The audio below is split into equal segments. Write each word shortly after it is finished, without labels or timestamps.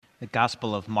The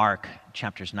Gospel of Mark,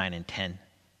 chapters 9 and 10.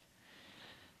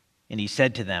 And he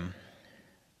said to them,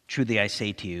 "Truly I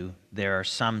say to you, there are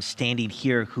some standing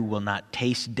here who will not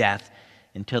taste death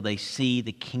until they see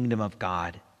the kingdom of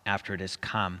God after it has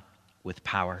come with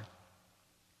power."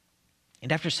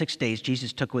 And after 6 days,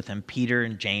 Jesus took with him Peter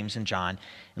and James and John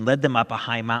and led them up a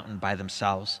high mountain by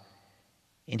themselves.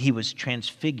 And he was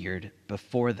transfigured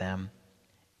before them,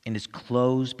 and his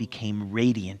clothes became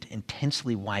radiant,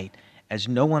 intensely white, as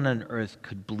no one on earth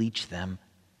could bleach them.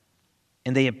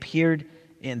 And there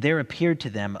appeared to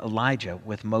them Elijah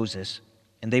with Moses,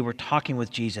 and they were talking with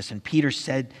Jesus. And Peter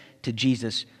said to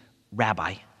Jesus,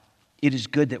 "Rabbi, it is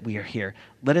good that we are here.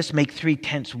 Let us make 3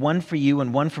 tents, one for you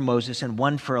and one for Moses and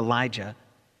one for Elijah."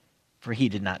 For he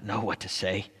did not know what to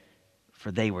say, for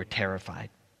they were terrified.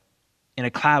 And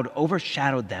a cloud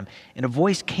overshadowed them, and a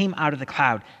voice came out of the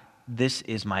cloud, "This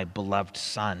is my beloved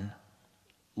Son.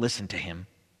 Listen to him."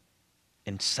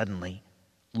 And suddenly,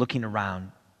 looking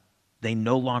around, they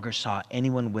no longer saw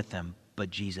anyone with them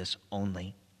but Jesus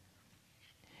only.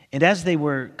 And as they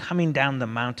were coming down the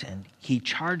mountain, he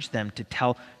charged them to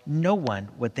tell no one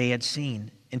what they had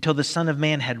seen until the Son of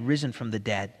Man had risen from the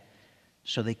dead.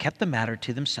 So they kept the matter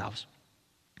to themselves,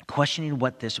 questioning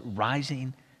what this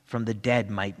rising from the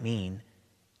dead might mean.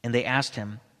 And they asked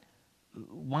him,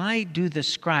 "Why do the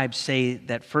scribes say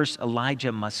that first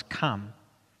Elijah must come?"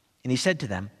 And he said to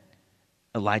them,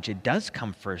 "Elijah does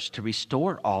come first to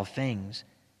restore all things.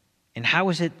 And how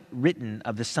is it written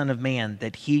of the Son of Man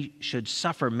that he should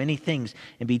suffer many things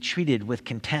and be treated with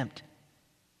contempt?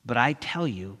 But I tell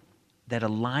you that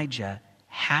Elijah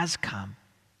has come,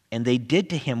 and they did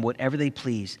to him whatever they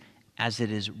pleased, as it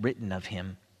is written of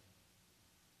him."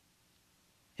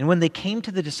 And when they came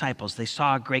to the disciples, they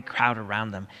saw a great crowd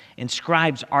around them, and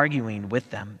scribes arguing with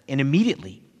them. And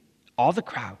immediately all the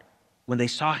crowd, when they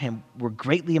saw him, were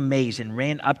greatly amazed and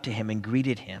ran up to him and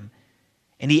greeted him.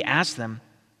 And he asked them,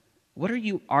 "What are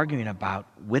you arguing about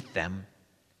with them?"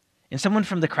 And someone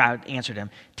from the crowd answered him,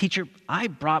 "Teacher, I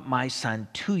brought my son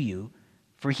to you,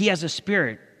 for he has a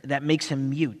spirit that makes him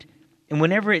mute. And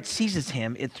whenever it seizes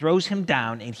him, it throws him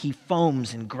down, and he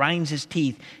foams and grinds his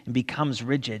teeth and becomes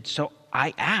rigid. So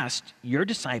I asked your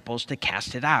disciples to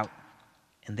cast it out,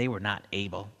 and they were not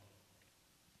able."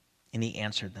 And he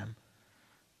answered them,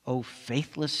 "O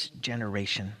faithless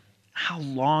generation, how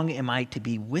long am I to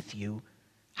be with you?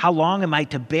 How long am I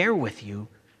to bear with you?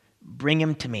 Bring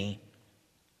him to me."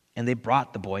 And they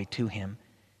brought the boy to him.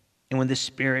 And when the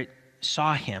spirit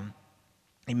saw him,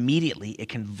 immediately it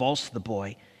convulsed the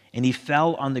boy, and he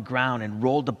fell on the ground and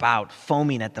rolled about,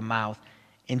 foaming at the mouth.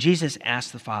 And Jesus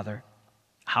asked the father,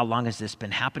 "How long has this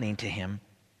been happening to him?"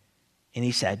 And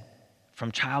he said,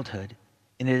 "From childhood.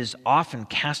 And it has often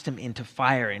cast him into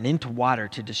fire and into water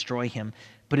to destroy him.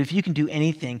 But if you can do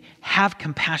anything, have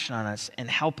compassion on us and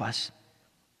help us."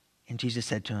 And Jesus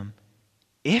said to him,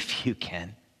 "If you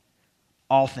can,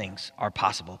 all things are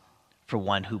possible for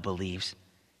one who believes."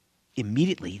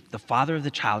 Immediately, the father of the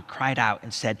child cried out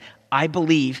and said, "I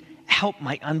believe, help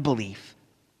my unbelief."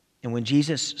 And when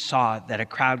Jesus saw that a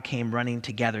crowd came running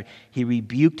together, he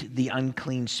rebuked the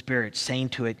unclean spirit, saying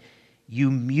to it, "You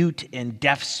mute and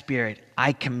deaf spirit,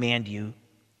 I command you,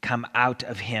 come out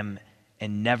of him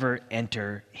and never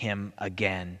enter him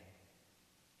again."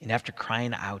 And after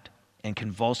crying out and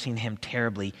convulsing him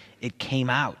terribly, it came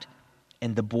out,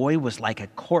 and the boy was like a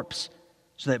corpse,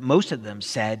 so that most of them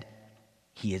said,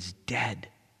 "He is dead."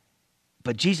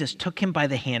 But Jesus took him by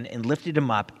the hand and lifted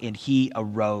him up, and he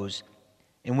arose.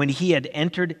 And when he had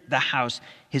entered the house,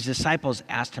 his disciples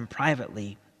asked him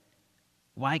privately,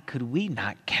 "Why could we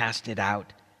not cast it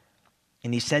out?"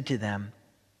 And he said to them,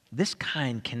 "This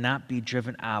kind cannot be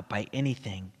driven out by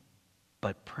anything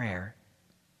but prayer."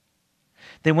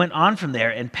 They went on from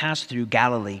there and passed through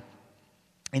Galilee.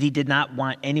 And he did not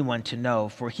want anyone to know,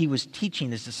 for he was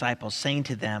teaching his disciples, saying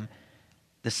to them,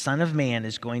 "The Son of Man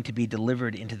is going to be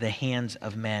delivered into the hands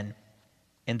of men,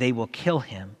 and they will kill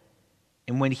him.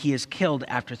 And when he is killed,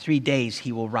 after 3 days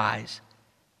he will rise."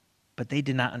 But they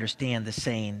did not understand the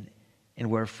saying and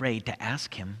were afraid to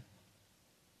ask him.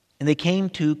 And they came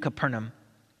to Capernaum.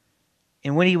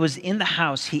 And when he was in the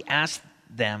house, he asked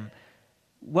them,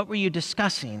 "What were you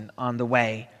discussing on the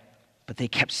way?" But they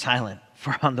kept silent,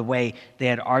 for on the way they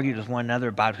had argued with one another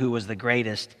about who was the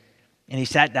greatest. And he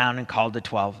sat down and called the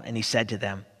 12, and he said to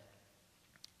them,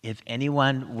 "If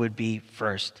anyone would be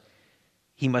first,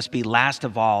 he must be last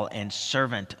of all and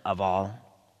servant of all."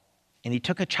 And he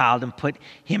took a child and put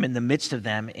him in the midst of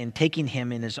them, and taking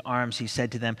him in his arms, he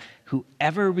said to them,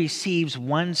 "Whoever receives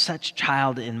one such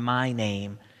child in my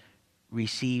name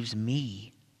receives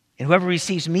me. And whoever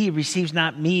receives me receives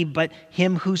not me, but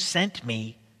him who sent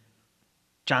me.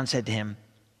 John said to him,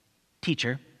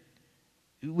 "Teacher,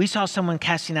 we saw someone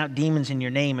casting out demons in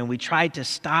your name, and we tried to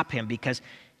stop him because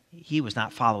he was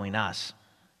not following us."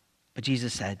 But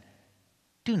Jesus said,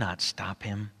 "Do not stop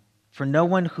him, for no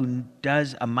one who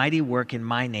does a mighty work in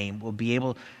my name will be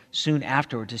able soon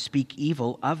afterward to speak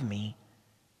evil of me.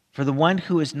 For the one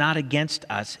who is not against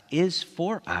us is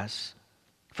for us.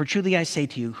 For truly I say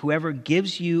to you, whoever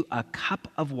gives you a cup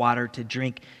of water to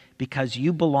drink because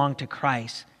you belong to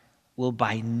Christ will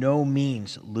by no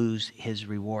means lose his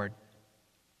reward.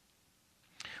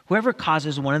 Whoever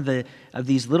causes one of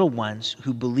these little ones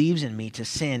who believes in me to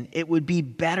sin, it would be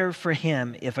better for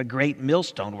him if a great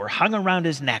millstone were hung around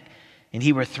his neck and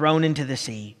he were thrown into the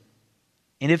sea.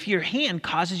 And if your hand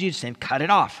causes you to sin, cut it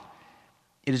off.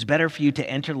 It is better for you to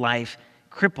enter life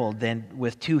crippled than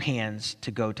with two hands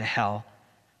to go to hell,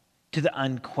 to the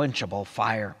unquenchable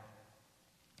fire.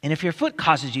 And if your foot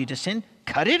causes you to sin,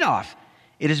 cut it off.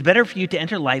 It is better for you to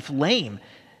enter life lame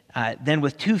than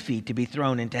with 2 feet to be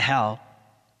thrown into hell.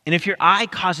 And if your eye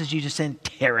causes you to sin,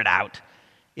 tear it out.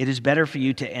 It is better for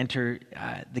you to enter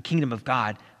the kingdom of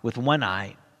God with one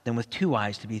eye than with 2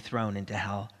 eyes to be thrown into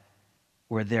hell,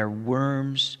 where their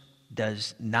worm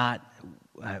does not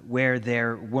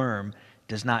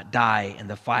die and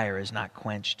the fire is not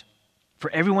quenched. For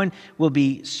everyone will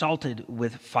be salted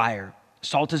with fire.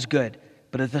 Salt is good,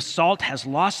 but if the salt has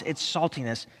lost its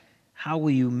saltiness, how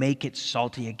will you make it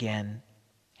salty again?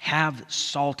 Have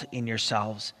salt in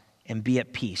yourselves and be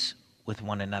at peace with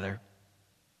one another."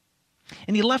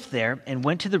 And he left there and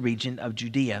went to the region of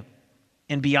Judea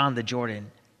and beyond the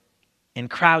Jordan. And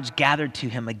crowds gathered to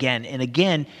him again, and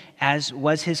again, as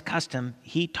was his custom,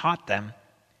 he taught them.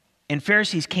 And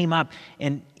Pharisees came up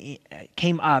and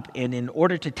in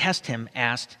order to test him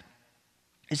asked,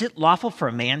 "Is it lawful for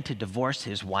a man to divorce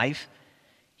his wife?"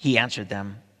 He answered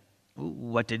them,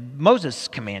 "What did Moses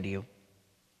command you?"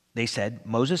 They said,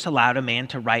 "Moses allowed a man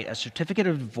to write a certificate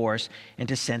of divorce and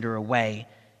to send her away."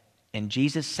 And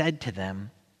Jesus said to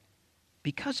them,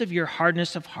 "Because of your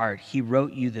hardness of heart, he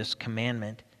wrote you this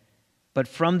commandment. But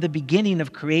from the beginning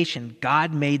of creation,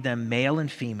 God made them male and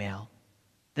female.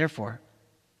 Therefore,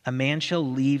 a man shall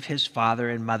leave his father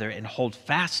and mother and hold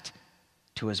fast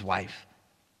to his wife,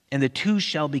 and the two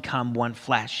shall become one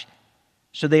flesh.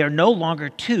 So they are no longer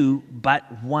two,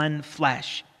 but one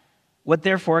flesh. What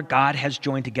therefore God has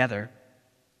joined together,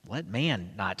 let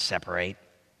man not separate."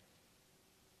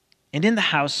 And in the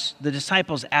house, the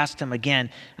disciples asked him again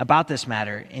about this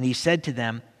matter, and he said to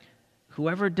them,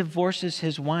 "Whoever divorces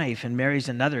his wife and marries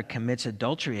another commits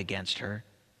adultery against her.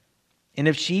 And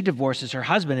if she divorces her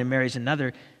husband and marries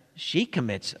another, she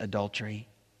commits adultery."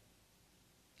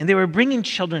 And they were bringing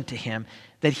children to him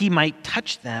that he might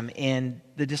touch them, and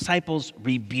the disciples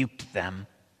rebuked them.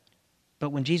 But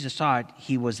when Jesus saw it,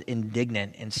 he was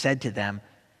indignant and said to them,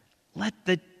 "Let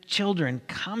the children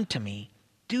come to me.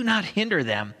 Do not hinder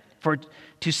them, for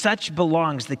to such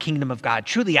belongs the kingdom of God.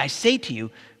 Truly, I say to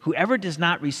you, whoever does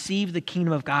not receive the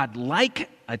kingdom of God like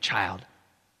a child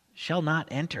shall not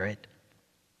enter it."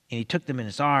 And he took them in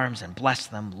his arms and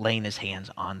blessed them, laying his hands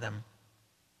on them.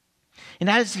 And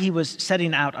as he was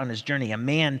setting out on his journey, a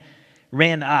man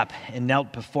ran up and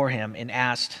knelt before him and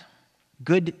asked,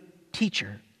 "Good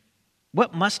teacher,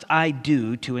 what must I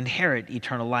do to inherit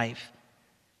eternal life?"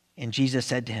 And Jesus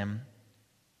said to him,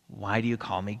 "Why do you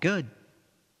call me good?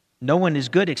 No one is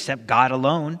good except God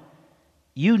alone.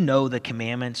 You know the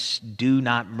commandments: do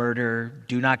not murder,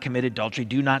 do not commit adultery,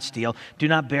 do not steal, do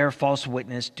not bear false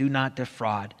witness, do not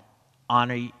defraud,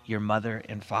 honor your mother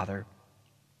and father."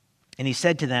 And he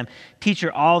said to them,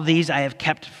 "Teacher, all these I have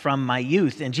kept from my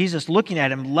youth." And Jesus, looking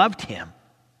at him, loved him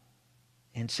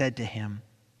and said to him,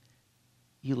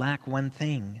 "You lack one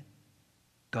thing.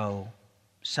 Go,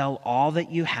 sell all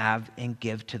that you have and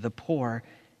give to the poor,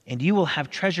 and you will have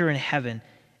treasure in heaven,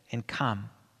 and come,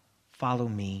 follow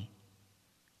me."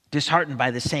 Disheartened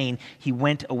by the saying, he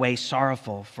went away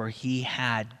sorrowful, for he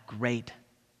had great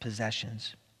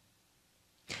possessions.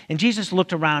 And Jesus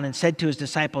looked around and said to his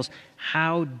disciples,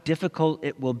 "How difficult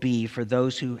it will be for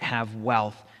those who have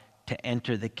wealth to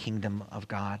enter the kingdom of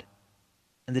God."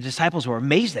 And the disciples were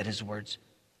amazed at his words.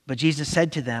 But Jesus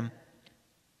said to them,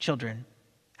 "Children,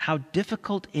 how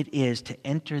difficult it is to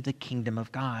enter the kingdom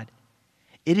of God.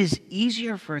 It is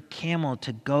easier for a camel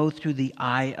to go through the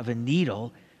eye of a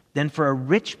needle than for a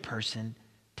rich person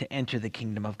to enter the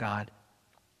kingdom of God."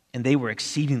 And they were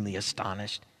exceedingly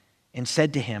astonished and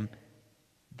said to him,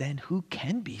 "Then who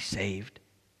can be saved?"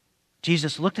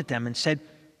 Jesus looked at them and said,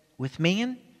 "With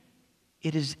man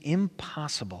it is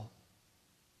impossible,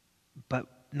 but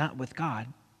not with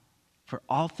God, for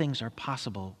all things are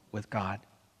possible with God."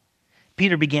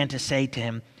 Peter began to say to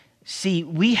him, "See,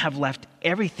 we have left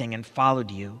everything and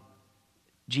followed you."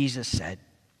 Jesus said,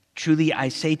 "Truly I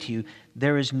say to you,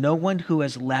 there is no one who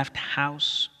has left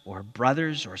house or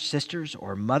brothers or sisters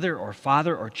or mother or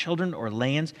father or children or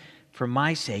lands for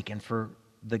my sake and for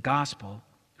the gospel,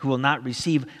 who will not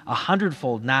receive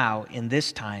 100-fold now in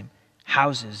this time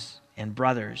houses and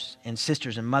brothers and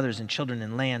sisters and mothers and children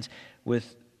and lands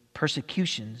with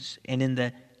persecutions, and in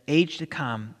the age to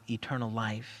come eternal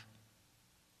life.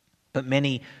 But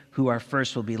many who are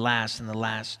first will be last, and the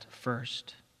last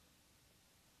first."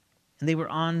 And they were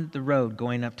on the road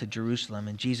going up to Jerusalem,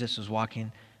 and Jesus was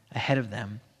walking ahead of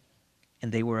them,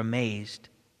 and they were amazed.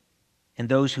 And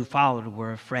those who followed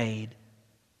were afraid.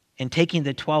 And taking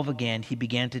the 12 again, he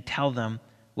began to tell them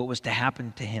what was to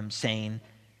happen to him, saying,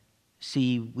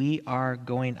 "See, we are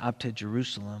going up to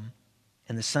Jerusalem,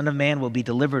 and the Son of Man will be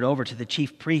delivered over to the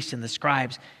chief priests and the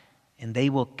scribes, and they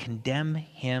will condemn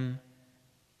him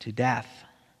to death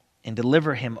and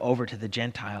deliver him over to the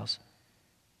Gentiles.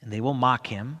 And they will mock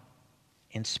him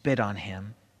and spit on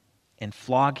him and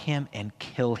flog him and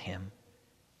kill him.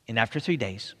 And after 3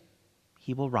 days,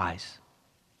 he will rise."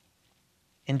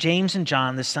 And James and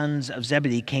John, the sons of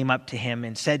Zebedee, came up to him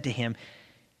and said to him,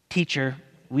 "Teacher,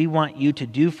 we want you to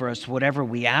do for us whatever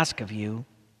we ask of you."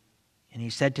 And he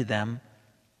said to them,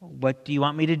 "What do you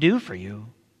want me to do for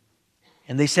you?"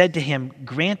 And they said to him,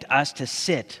 "Grant us to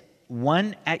sit,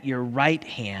 one at your right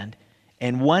hand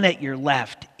and one at your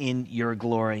left in your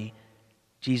glory."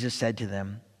 Jesus said to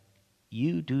them,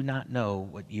 "You do not know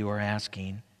what you are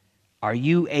asking. Are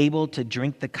you able to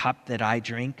drink the cup that I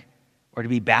drink, or to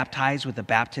be baptized with the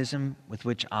baptism with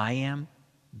which I am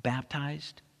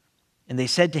baptized?" And they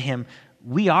said to him,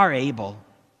 "We are able."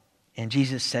 And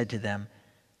Jesus said to them,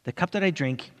 "The cup that I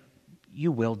drink,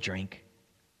 you will drink.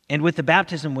 And with the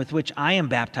baptism with which I am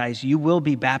baptized, you will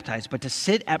be baptized. But to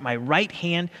sit at my right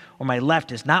hand or my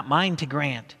left is not mine to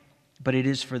grant, but it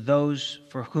is for those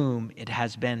for whom it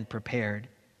has been prepared."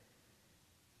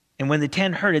 And when the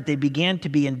 10 heard it, they began to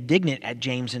be indignant at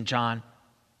James and John.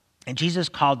 And Jesus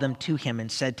called them to him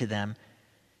and said to them,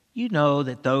 "You know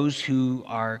that those who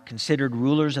are considered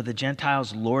rulers of the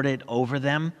Gentiles lord it over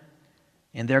them,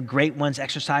 and their great ones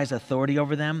exercise authority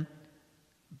over them.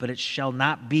 But it shall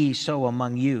not be so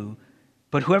among you.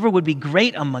 But whoever would be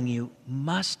great among you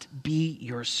must be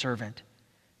your servant.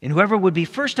 And whoever would be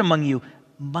first among you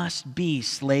must be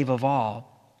slave of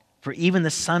all. For even the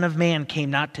Son of Man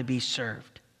came not to be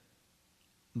served,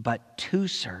 but to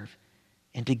serve,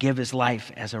 and to give his life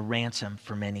as a ransom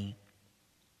for many."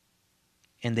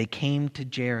 And they came to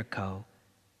Jericho.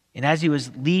 And as he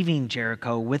was leaving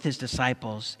Jericho with his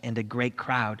disciples and a great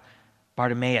crowd,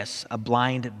 Bartimaeus, a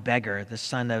blind beggar, the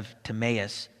son of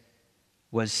Timaeus,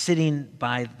 was sitting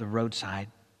by the roadside.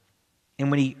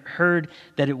 And when he heard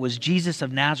that it was Jesus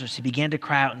of Nazareth, he began to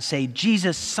cry out and say,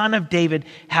 "Jesus, Son of David,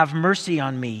 have mercy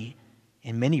on me."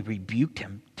 And many rebuked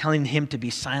him, telling him to be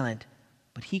silent.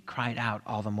 But he cried out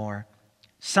all the more,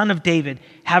 "Son of David,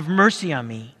 have mercy on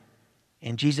me."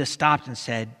 And Jesus stopped and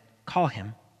said, "Call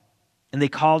him." And they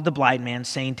called the blind man,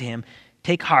 saying to him,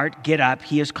 "Take heart, get up,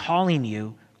 he is calling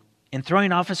you." And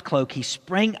throwing off his cloak, he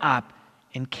sprang up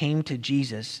and came to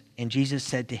Jesus. And Jesus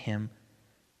said to him,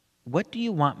 "What do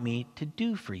you want me to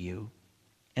do for you?"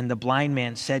 And the blind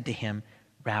man said to him,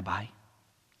 "Rabbi,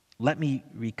 let me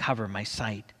recover my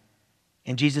sight."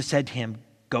 And Jesus said to him,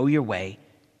 "Go your way,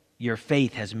 your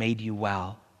faith has made you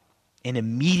well." And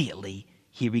immediately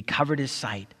he recovered his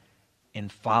sight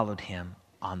and followed him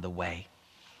on the way.